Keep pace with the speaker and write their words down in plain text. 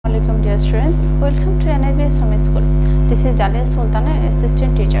Dear students, welcome to NIBS Home School. This is Daliya Sultana,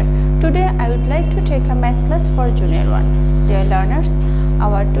 assistant teacher. Today I would like to take a math class for junior 1. Dear learners,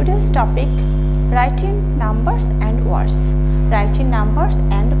 our today's topic, writing numbers and words. Writing numbers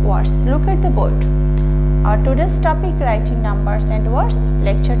and words. Look at the board. Our today's topic, writing numbers and words,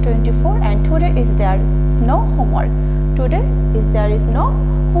 lecture 24, and today is there is no homework. Today there is no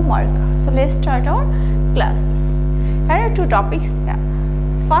homework. So let's start our class. Here are two topics.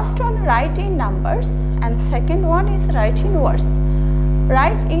 First one, writing numbers, and second one is writing words.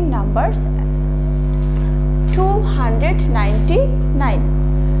 Write in numbers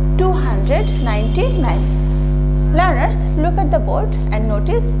 299. 299. Learners, look at the board and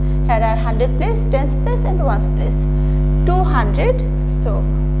notice here are 100 place, 10s place and 1s place. 200. So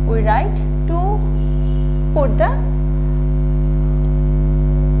we write 2, put the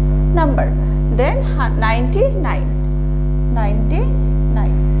number. Then 99.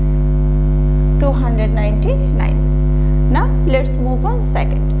 299. Now let's move on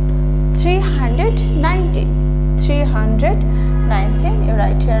second. 319. 319. You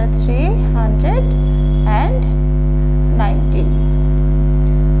write here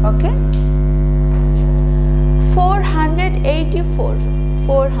 319. Okay. 484.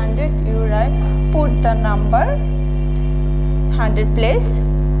 400. You write, put the number 100 place.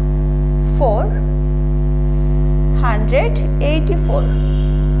 484.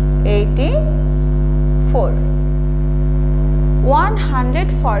 84.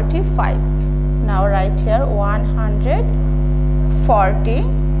 145. Now write here 140. Here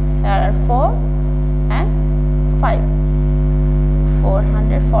are 4 and 5.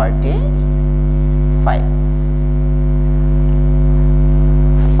 445.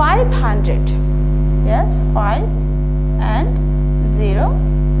 500. Yes, 5 and 0,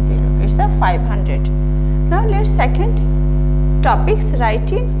 0. It's a 500. Now let's second topics,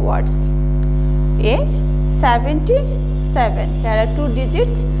 writing words. A 77. Here are two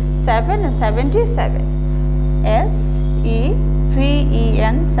digits, 7 and 77.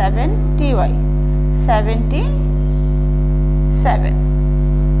 SEVEN 7 TY. 77.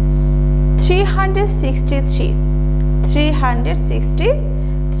 363.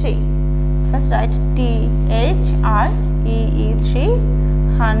 363. First write THREE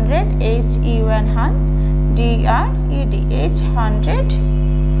 300 HUN DRED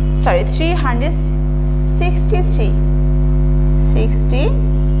 363.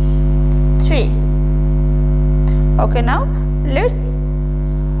 63. Okay, now let's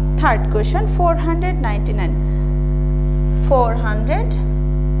third question, 499. 400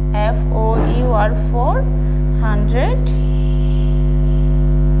 FOUR 400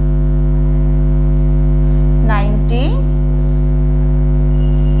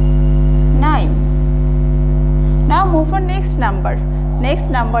 99. Now move on next number. Next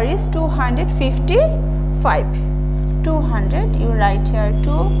number is 255. 200. You write here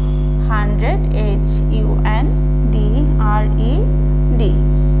 200 HUNDRED.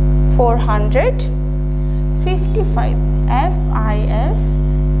 455.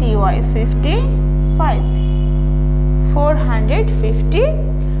 FIFTY 55.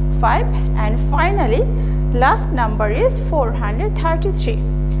 455. And finally last number is 433.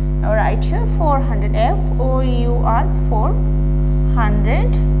 Now write here 400 FOUR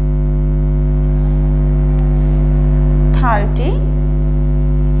 400 33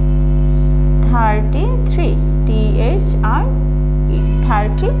 33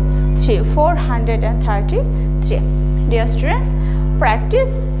 433. Dear students,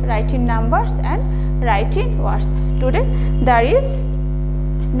 practice writing numbers and writing words. Today there is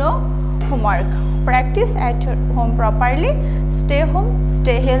no homework. Practice at home properly. Stay home,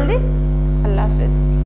 stay healthy. Allah Hafiz.